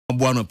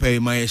Buano pay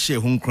my share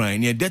home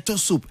crying. Yeah, Dettol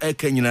soup,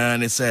 Kenyana,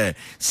 and say,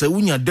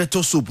 unya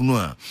Dettol soup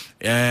no,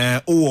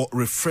 or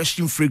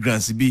refreshing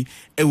fragrance be,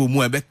 will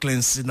more be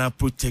cleansing and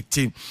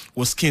protecting,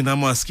 or skin,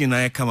 ama skin,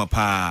 I come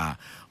up,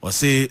 or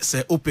say,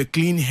 open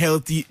clean,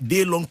 healthy,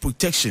 day long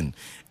protection,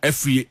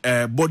 every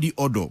body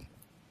odor.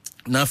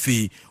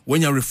 Nafi,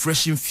 when you're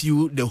refreshing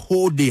fuel the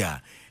whole day,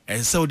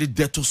 and so the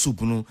Dettol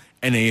soup no,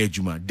 and a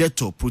juma.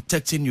 Dettol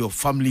protecting your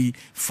family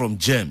from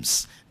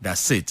germs.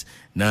 That's it.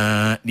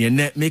 Na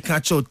ne make a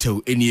child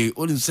tell any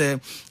wouldn't say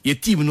your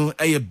team no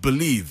I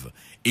believe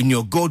in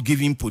your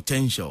God-given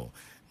potential.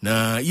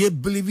 Na ye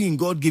believe in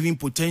God-given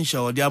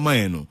potential the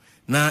amayeno.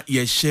 Na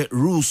ye share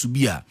rules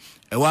bia.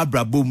 Ewa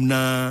brabum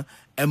na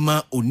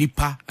Emma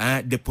onipa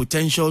the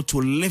potential to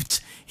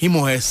lift him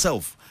or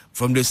herself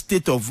from the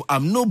state of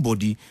I'm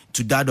nobody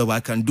to that of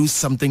I can do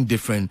something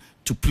different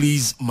to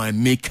please my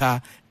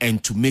maker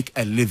and to make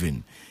a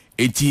living.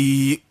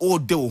 Eti o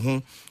de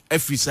ho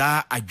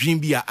efisa adwin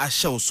bia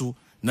ahye so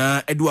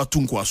na edu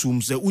atunko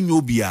asum se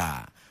unyo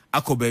bia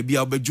akoba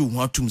bia obeju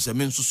ho atum se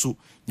me nsoso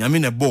nyame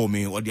na ball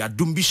me o de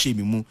adum bi hye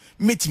me mu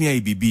metimi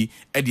ayi bibi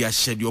e de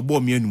ahye de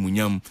oball me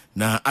anumunyam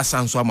na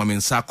asanso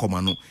amamensa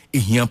akoma no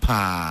ehia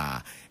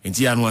pa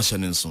enti anu ahye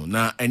nso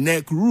na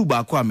ene ruba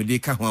akwa amede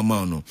ka ho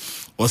ama no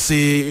o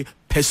say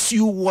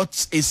pursue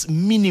what is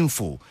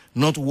meaningful,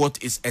 not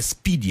what is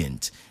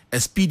expedient.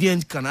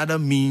 Expedient can either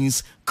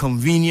means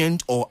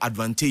convenient or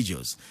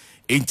advantageous.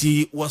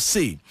 Enti was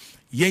say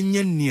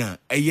yenye nia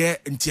eye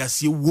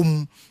entiase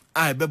wom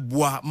a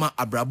beboa ma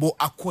abrabo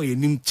akoye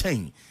nim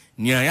chen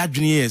nia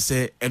yadwene ye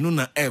se eno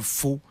na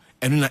efo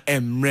eno na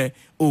emre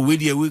o we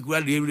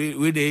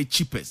the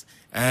cheapest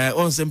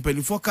on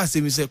sempeli forecast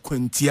me say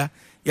kwantia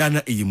ya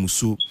na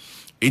eyemuso.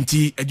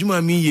 Enti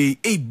adwuma mi ye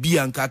e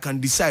bia nka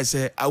can decide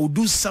say I will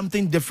do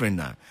something different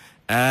now.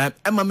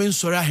 Emma men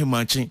sorry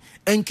ahemachi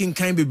enkin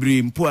kan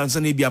bebre mpo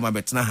ansa na bia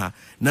mabetena ha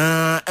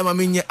na emma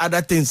men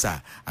other things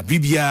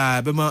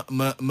abibia be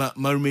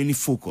ma remain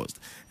focused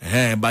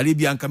bali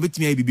bia nka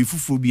betimi abibi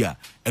fufuro bia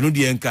eno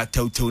de nka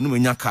tawtaw no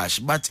manya cash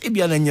but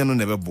ebia na nya no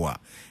na beboa.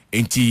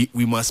 Enti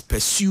we must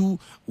pursue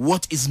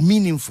what is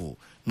meaningful,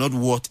 not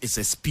what is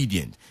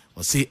expedient.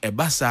 Or say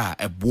ebasa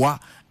eboa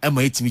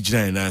ema etimi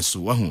gina na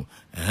so wahu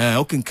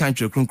oken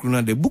country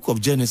kronkron the book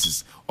of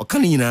Genesis o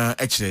kan nyina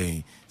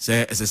ekire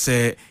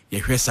say ye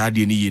hwe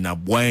saade ni na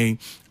boan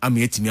ama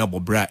etimi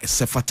abobra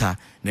esefata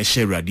na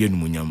hye rade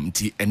anumunyam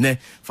nti ene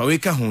fa we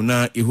ka ho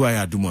na ehu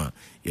aya aduma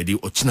ye de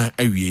ochina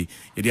awie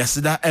ye de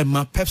aseda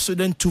ema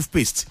Pepsodent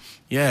toothpaste.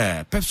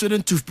 Yeah,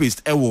 Pepsodent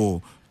toothpaste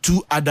ewo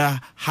two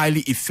other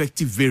highly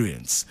effective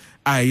variants.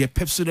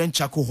 Pepsodent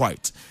Charcoal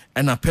White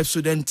and a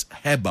Pepsodent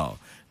Herbal.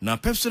 Now,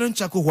 Pepsodent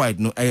Charcoal White,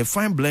 no, a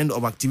fine blend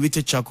of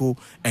activated charcoal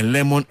and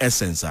lemon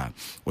essence.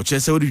 Which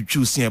is what you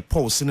choose in a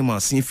pulse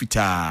cinema, scene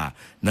fita.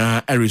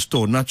 Now, I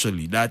restore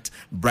naturally that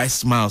bright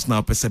smiles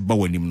now, Pesa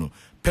Bawanim.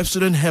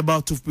 Pepsodent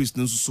Herbal toothpaste,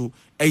 no, so,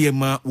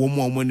 Ayama, one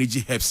more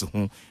energy herbs,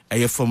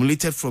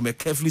 formulated from a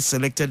carefully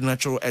selected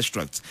natural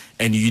extract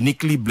and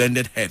uniquely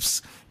blended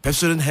herbs.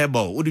 Pepsodent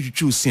Herbal, what did you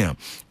choose here?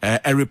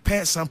 A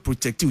repair some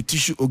protective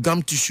tissue or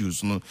gum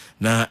tissues, no,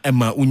 na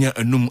Emma unya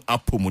enum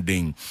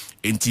apomoding.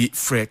 Enti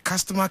free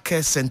customer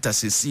care center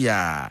says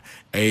here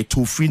a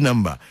toll-free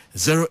number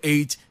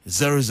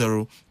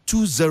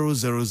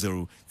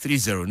 0800-200030.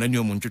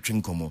 Nanyo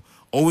Monchochin Komo.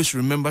 Always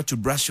remember to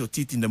brush your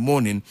teeth in the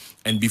morning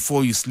and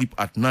before you sleep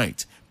at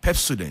night.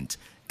 Pepsodent,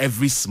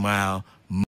 every smile